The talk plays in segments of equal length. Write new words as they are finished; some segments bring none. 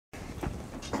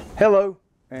Hello,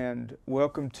 and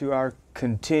welcome to our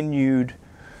continued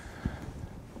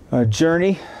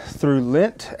journey through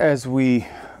Lent as we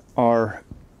are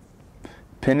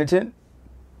penitent,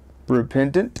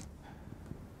 repentant,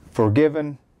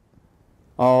 forgiven,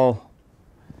 all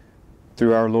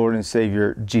through our Lord and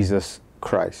Savior Jesus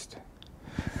Christ.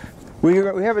 We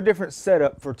have a different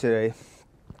setup for today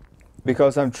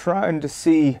because I'm trying to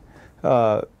see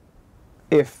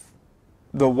if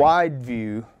the wide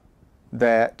view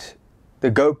that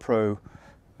the GoPro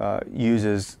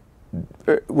uses,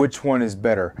 which one is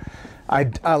better.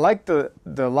 I like the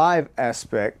live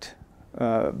aspect,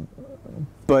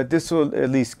 but this will at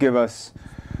least give us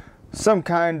some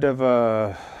kind of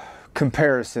a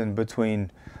comparison between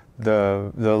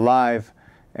the live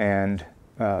and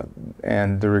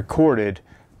the recorded,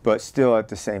 but still at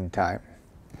the same time.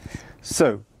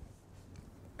 So,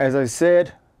 as I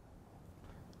said,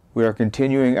 we are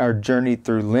continuing our journey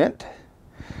through Lent.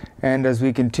 And as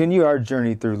we continue our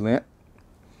journey through Lent,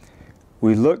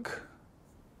 we look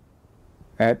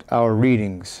at our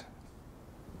readings.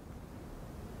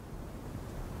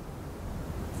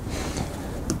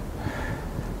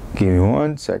 Give me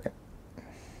 1 second.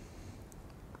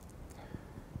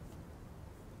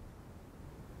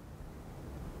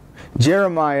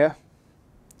 Jeremiah,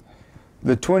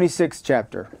 the 26th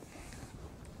chapter.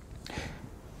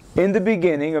 In the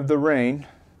beginning of the reign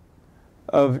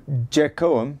of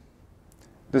Jehoiakim,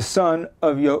 the son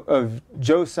of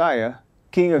Josiah,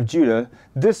 king of Judah,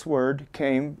 this word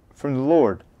came from the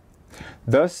Lord.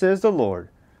 Thus says the Lord,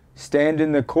 stand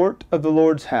in the court of the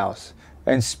Lord's house,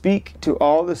 and speak to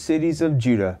all the cities of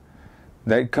Judah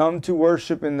that come to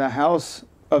worship in the house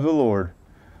of the Lord,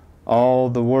 all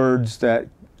the words that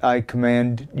I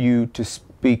command you to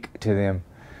speak to them.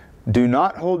 Do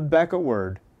not hold back a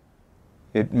word.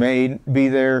 It may be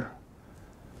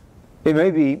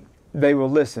they will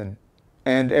listen,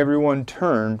 and everyone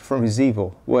turn from his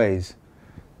evil ways,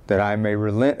 that I may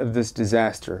relent of this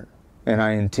disaster, and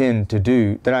I intend to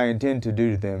do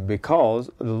to them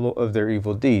because of their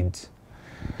evil deeds.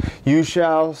 You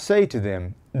shall say to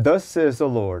them, thus says the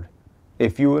Lord,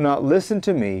 if you will not listen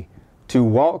to me, to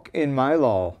walk in my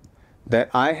law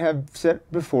that I have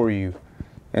set before you,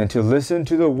 and to listen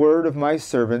to the word of my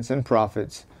servants and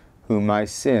prophets, whom I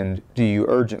send to you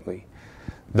urgently,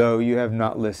 though you have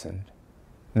not listened,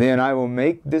 then I will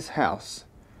make this house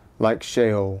like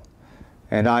Sheol,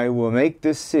 and I will make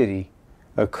this city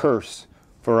a curse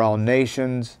for all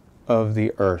nations of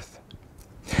the earth.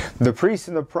 The priests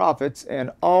and the prophets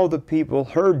and all the people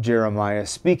heard Jeremiah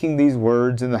speaking these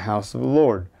words in the house of the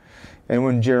Lord. And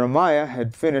when Jeremiah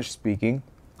had finished speaking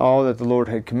all that the Lord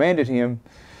had commanded him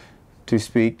to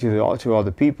speak to all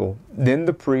the people, then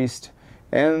the priest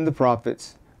and the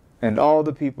prophets and all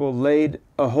the people laid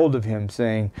a hold of him,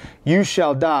 saying, you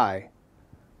shall die.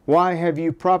 Why have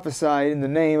you prophesied in the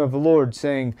name of the Lord,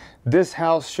 saying, this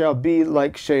house shall be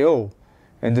like Sheol,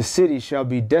 and the city shall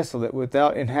be desolate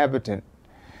without inhabitant?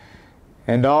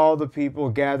 And all the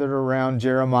people gathered around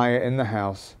Jeremiah in the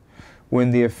house. When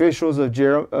the officials of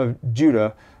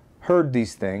Judah heard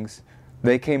these things,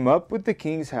 they came up with the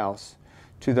king's house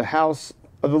to the house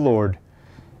of the Lord,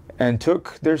 and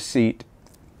took their seat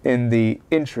in the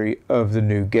entry of the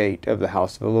new gate of the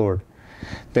house of the Lord.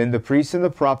 Then the priests and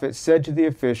the prophets said to the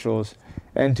officials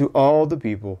and to all the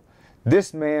people,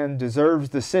 this man deserves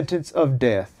the sentence of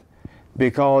death,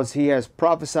 because he has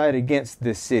prophesied against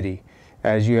this city,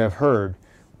 as you have heard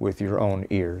with your own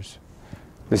ears.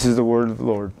 This is the word of the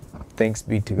Lord. Thanks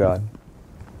be to God.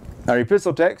 Our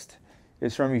epistle text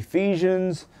is from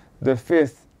Ephesians, the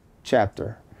 5th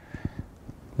chapter.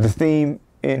 The theme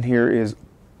in here is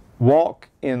walk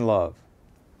in love.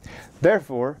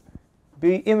 Therefore,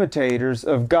 be imitators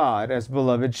of God as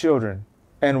beloved children,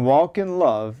 and walk in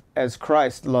love as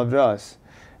Christ loved us,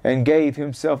 and gave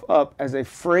himself up as a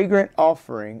fragrant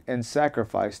offering and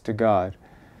sacrifice to God.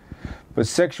 But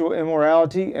sexual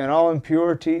immorality and all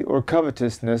impurity or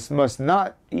covetousness must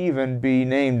not even be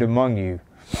named among you,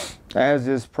 as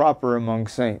is proper among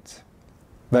saints.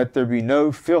 Let there be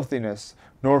no filthiness,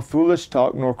 nor foolish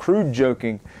talk, nor crude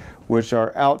joking, which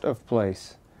are out of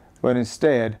place. But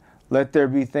instead, let there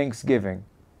be thanksgiving,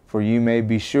 for you may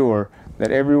be sure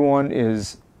that everyone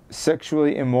is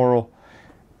sexually immoral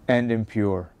and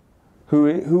impure,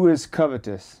 who is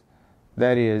covetous,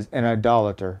 that is, an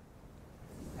idolater,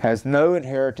 has no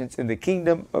inheritance in the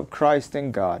kingdom of Christ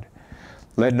and God.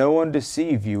 Let no one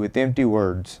deceive you with empty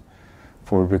words,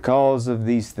 for because of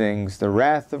these things the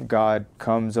wrath of God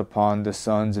comes upon the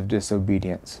sons of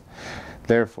disobedience.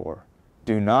 Therefore,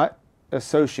 do not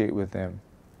associate with them.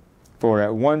 For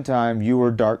at one time you were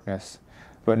darkness,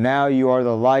 but now you are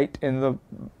the light in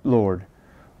Lord.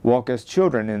 Walk as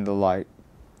children in the light,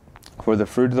 for the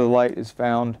fruit of the light is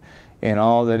found in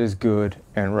all that is good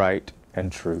and right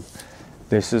and true.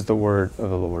 This is the word of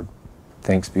the Lord.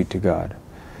 Thanks be to God.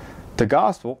 The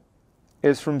gospel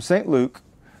is from St. Luke,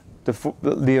 the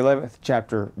 11th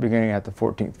chapter, beginning at the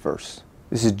 14th verse.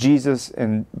 This is Jesus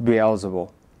and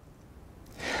Beelzebul.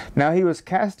 Now he was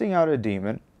casting out a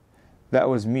demon that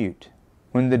was mute.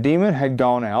 When the demon had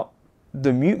gone out,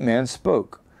 the mute man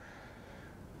spoke,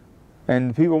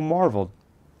 and people marveled.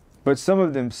 But some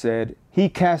of them said, He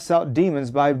casts out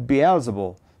demons by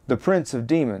Beelzebul, the prince of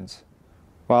demons.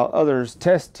 While others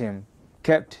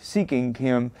kept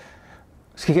seeking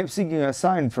a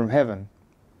sign from heaven.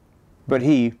 But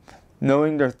he,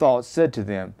 knowing their thoughts, said to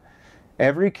them,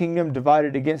 Every kingdom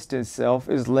divided against itself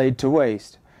is laid to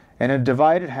waste, and a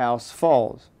divided house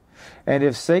falls. And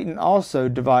if Satan also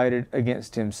divided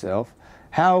against himself,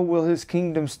 how will his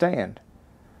kingdom stand?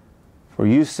 For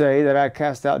you say that I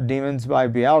cast out demons by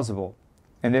Beelzebul.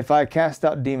 And if I cast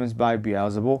out demons by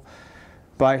Beelzebul,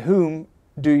 by whom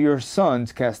do your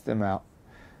sons cast them out?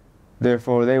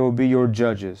 Therefore they will be your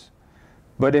judges.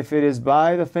 But if it is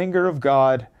by the finger of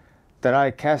God that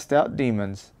I cast out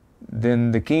demons,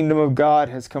 then the kingdom of God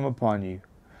has come upon you.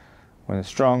 When a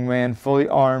strong man fully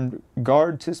armed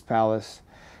guards his palace,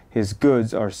 his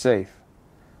goods are safe.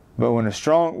 But when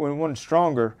one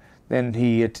stronger than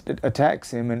he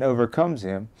attacks him and overcomes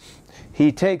him,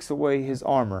 he takes away his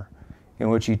armor, in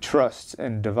which he trusts,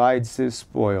 and divides his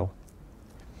spoil.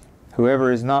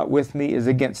 Whoever is not with me is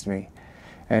against me,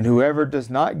 and whoever does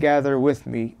not gather with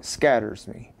me scatters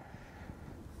me.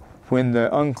 When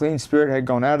the unclean spirit had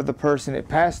gone out of the person, it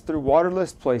passed through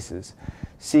waterless places,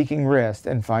 seeking rest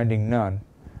and finding none.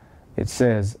 It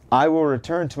says, I will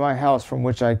return to my house from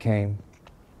which I came.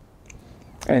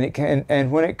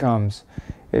 And when it comes,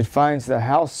 it finds the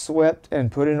house swept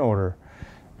and put in order.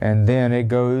 And then it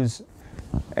goes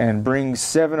and brings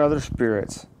 7 other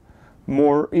spirits,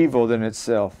 more evil than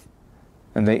itself.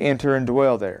 And they enter and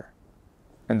dwell there.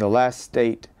 And the last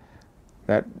state,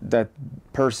 that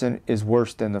person is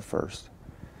worse than the first.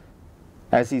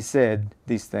 As he said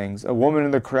these things, a woman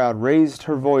in the crowd raised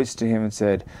her voice to him and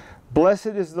said, Blessed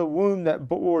is the womb that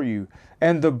bore you,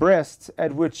 and the breasts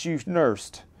at which you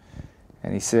nursed.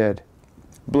 And he said,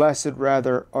 Blessed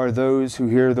rather are those who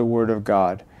hear the word of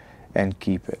God and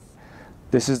keep it.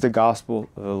 This is the gospel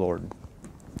of the Lord.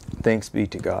 Thanks be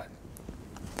to God.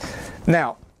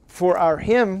 Now, for our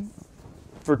hymn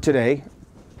for today,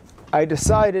 I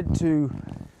decided to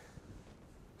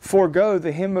forego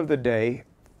the hymn of the day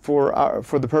for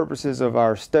the purposes of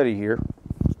our study here,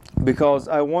 because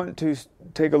I want to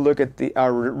take a look at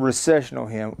our recessional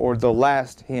hymn, or the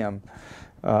last hymn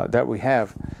that we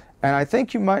have. And I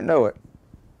think you might know it.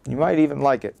 You might even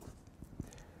like it.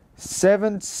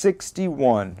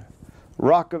 761,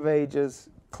 Rock of Ages,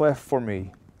 cleft for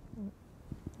me.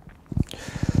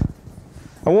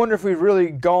 I wonder if we've really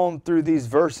gone through these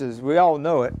verses. We all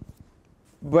know it.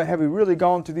 But have we really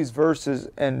gone through these verses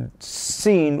and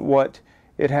seen what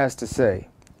it has to say?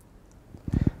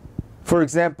 For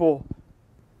example,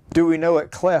 do we know what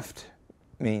cleft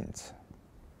means?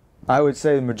 I would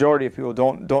say the majority of people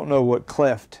don't know what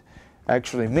cleft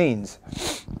actually means.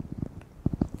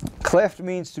 Cleft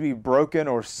means to be broken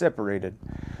or separated.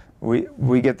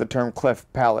 We get the term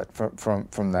cleft palate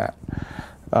from that.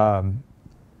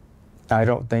 I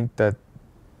don't think that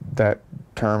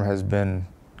term has been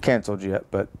canceled yet,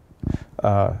 but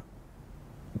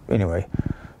anyway.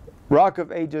 Rock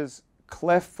of Ages,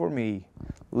 cleft for me.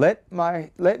 Let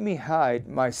me hide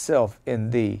myself in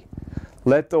thee.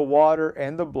 Let the water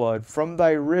and the blood from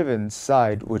thy riven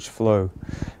side which flow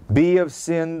be of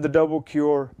sin the double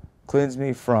cure, cleanse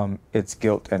me from its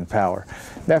guilt and power.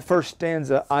 That first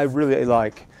stanza I really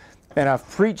like, and I've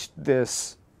preached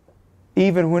this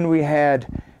even when we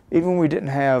didn't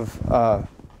have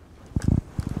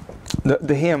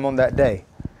the hymn on that day,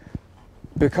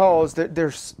 because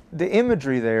there's the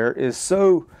imagery there is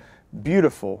so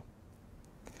beautiful.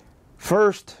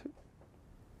 First,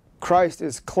 Christ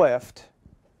is cleft,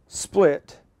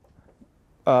 split,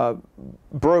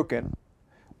 broken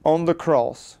on the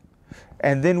cross,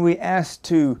 and then we ask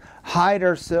to hide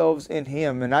ourselves in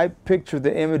Him. And I picture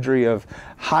the imagery of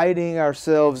hiding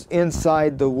ourselves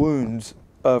inside the wounds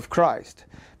of Christ,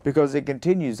 because it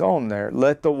continues on there.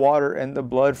 Let the water and the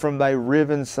blood from thy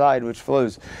riven side which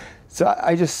flows. So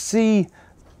I just see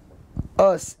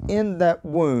us in that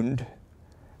wound,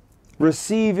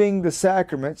 receiving the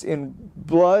sacraments in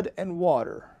blood and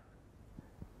water.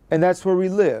 And that's where we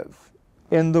live,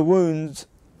 in the wounds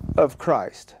of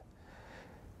Christ.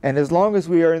 And as long as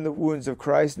we are in the wounds of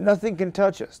Christ, nothing can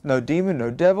touch us. No demon, no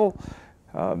devil,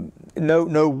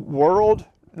 no world,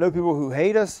 no people who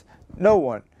hate us, no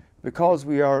one, because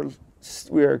we are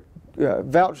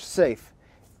vouchsafed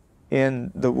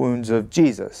in the wounds of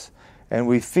Jesus, and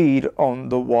we feed on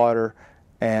the water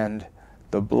and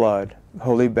the blood,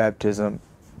 holy baptism,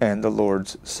 and the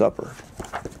Lord's Supper.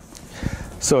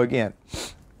 So again,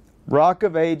 Rock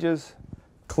of Ages,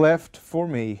 cleft for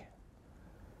me,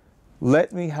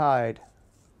 let me hide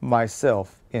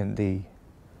myself in thee.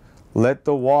 Let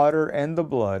the water and the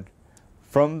blood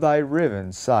from thy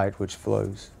riven side which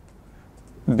flows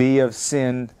be of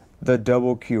sin the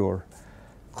double cure,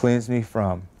 cleanse me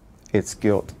from its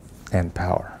guilt and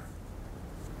power.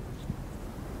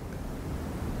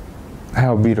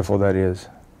 How beautiful that is.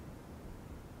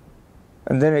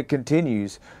 And then it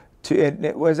continues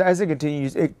as it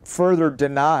continues, it further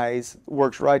denies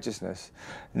works righteousness.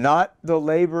 Not the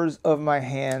labors of my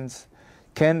hands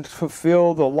can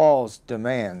fulfill the law's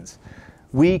demands.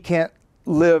 We can't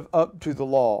live up to the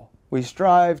law. We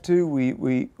strive to.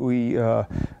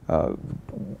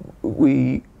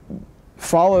 We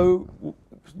follow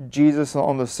Jesus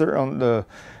on the Sermon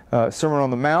on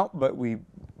the Mount, but we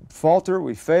falter.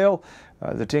 We fail.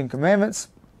 The Ten Commandments,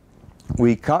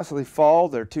 we constantly fall.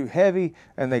 They're too heavy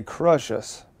and they crush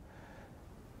us.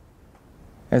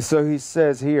 And so he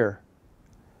says here,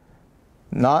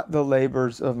 not the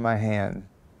labors of my hands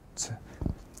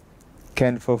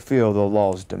can fulfill the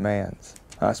law's demands.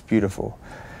 That's beautiful.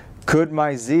 Could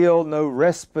my zeal no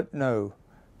respite know?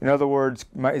 In other words,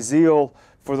 my zeal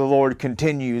for the Lord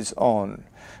continues on,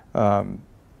 and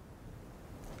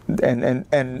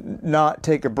not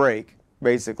take a break,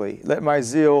 basically. Let my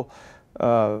zeal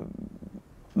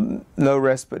no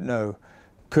respite know.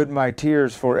 Could my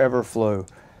tears forever flow?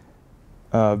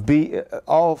 Be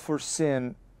all for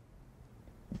sin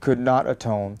could not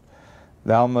atone.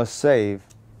 Thou must save,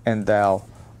 and thou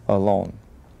alone.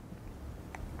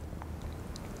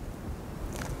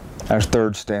 Our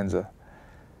third stanza.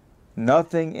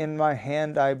 Nothing in my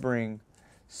hand I bring,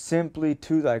 simply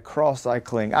to thy cross I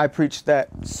cling. I preach that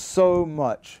so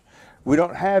much. We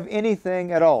don't have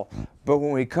anything at all. But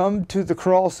when we come to the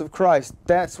cross of Christ,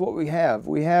 that's what we have.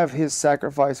 We have his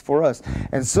sacrifice for us.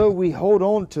 And so we hold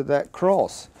on to that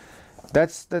cross.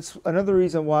 That's another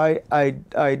reason why I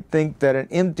think that an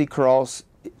empty cross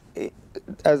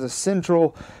as a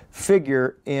central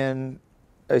figure in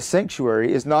a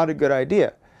sanctuary is not a good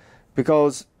idea.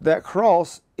 Because that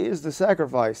cross is the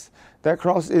sacrifice. That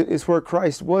cross is where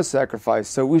Christ was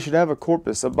sacrificed. So we should have a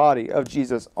corpus, a body of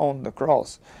Jesus on the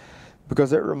cross.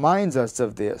 Because it reminds us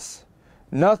of this.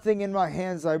 Nothing in my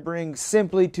hands I bring,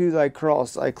 simply to thy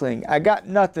cross I cling. I got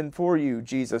nothing for you,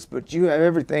 Jesus, but you have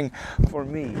everything for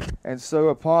me. And so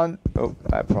upon,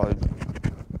 I probably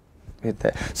hit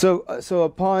that. So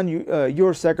upon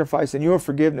your sacrifice and your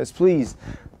forgiveness, please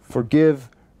forgive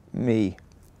me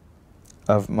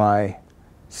of my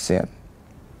sin.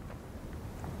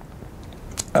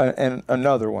 And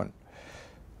another one.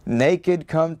 Naked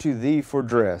come to thee for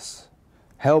dress,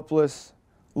 helpless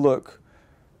look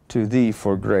to thee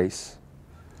for grace.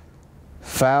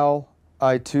 Foul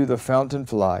I to the fountain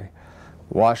fly,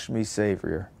 wash me,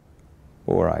 Savior,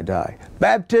 or I die.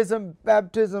 Baptism,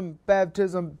 baptism,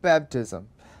 baptism, baptism.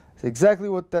 That's exactly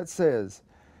what that says.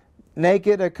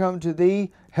 Naked I come to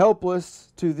thee,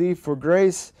 helpless to thee for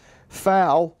grace.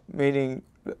 Foul, meaning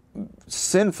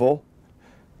sinful.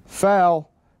 Foul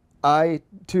I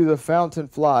to the fountain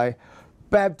fly.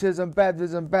 Baptism,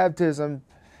 baptism, baptism.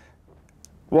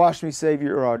 Wash me,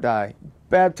 Savior, or I'll die.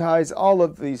 Baptize all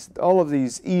of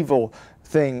these evil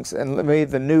things, and may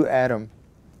the new Adam,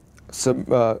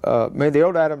 may the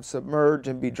old Adam submerge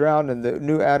and be drowned, and the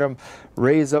new Adam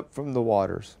raise up from the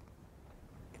waters.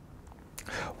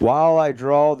 While I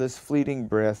draw this fleeting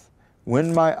breath,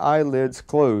 when my eyelids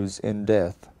close in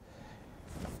death,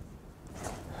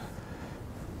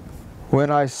 when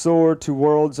I soar to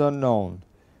worlds unknown,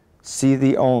 see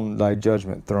thee on thy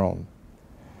judgment throne.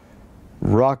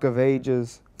 Rock of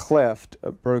ages, cleft,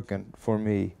 broken for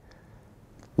me,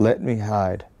 let me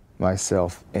hide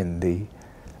myself in thee.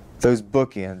 Those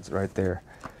bookends right there.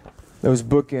 Those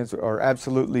bookends are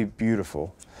absolutely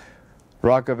beautiful.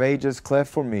 Rock of ages,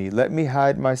 cleft for me, let me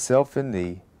hide myself in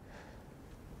thee.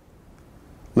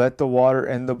 Let the water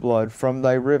and the blood from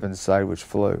thy riven side which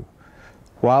flow.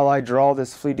 While I draw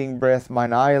this fleeting breath,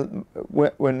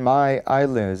 when my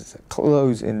eyelids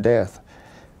close in death,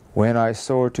 when I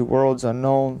soar to worlds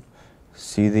unknown,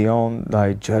 see thee on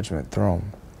thy judgment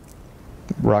throne.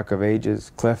 Rock of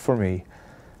ages, cleft for me,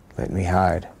 let me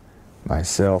hide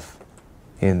myself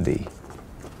in thee.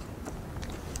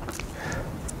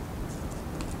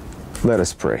 Let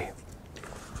us pray.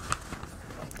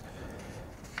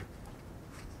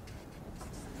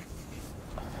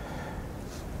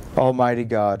 Almighty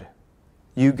God,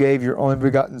 you gave your only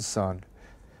begotten Son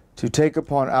to take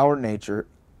upon our nature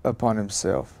upon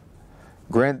himself.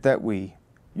 Grant that we,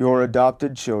 your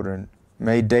adopted children,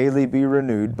 may daily be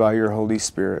renewed by your Holy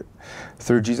Spirit,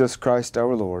 through Jesus Christ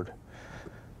our Lord.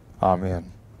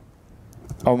 Amen.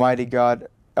 Almighty God,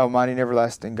 Almighty and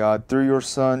everlasting God, through your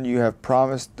Son you have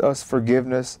promised us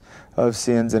forgiveness of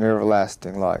sins and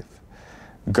everlasting life.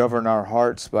 Govern our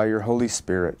hearts by your Holy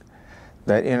Spirit,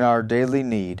 that in our daily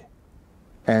need,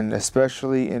 and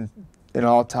especially in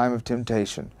all time of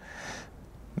temptation,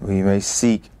 we may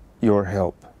seek your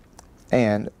help,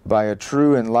 and by a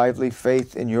true and lively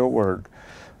faith in your word,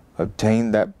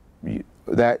 obtain that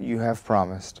you have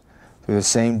promised, through the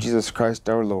same Jesus Christ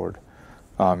our Lord.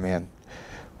 Amen.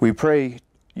 We pray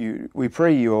you,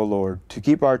 O Lord, to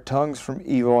keep our tongues from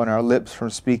evil and our lips from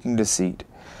speaking deceit,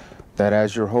 that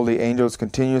as your holy angels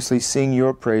continuously sing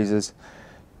your praises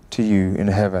to you in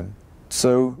heaven,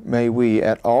 so may we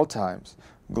at all times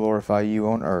glorify you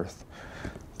on earth,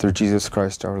 through Jesus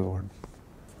Christ our Lord.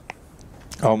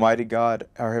 Almighty God,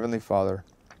 our Heavenly Father,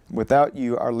 without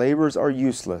you our labors are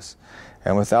useless,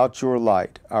 and without your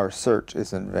light our search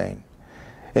is in vain.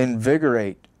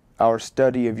 Invigorate our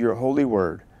study of your holy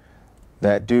word,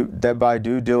 that by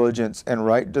due diligence and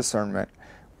right discernment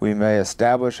we may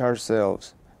establish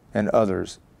ourselves and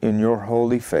others in your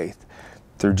holy faith,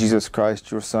 through Jesus Christ,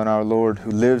 your Son, our Lord,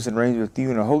 who lives and reigns with you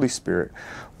in the Holy Spirit,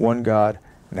 one God,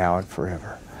 now and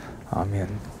forever.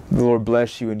 Amen. The Lord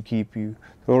bless you and keep you.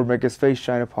 The Lord make his face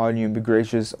shine upon you and be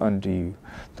gracious unto you.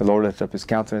 The Lord lift up his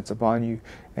countenance upon you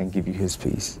and give you his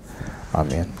peace.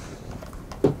 Amen.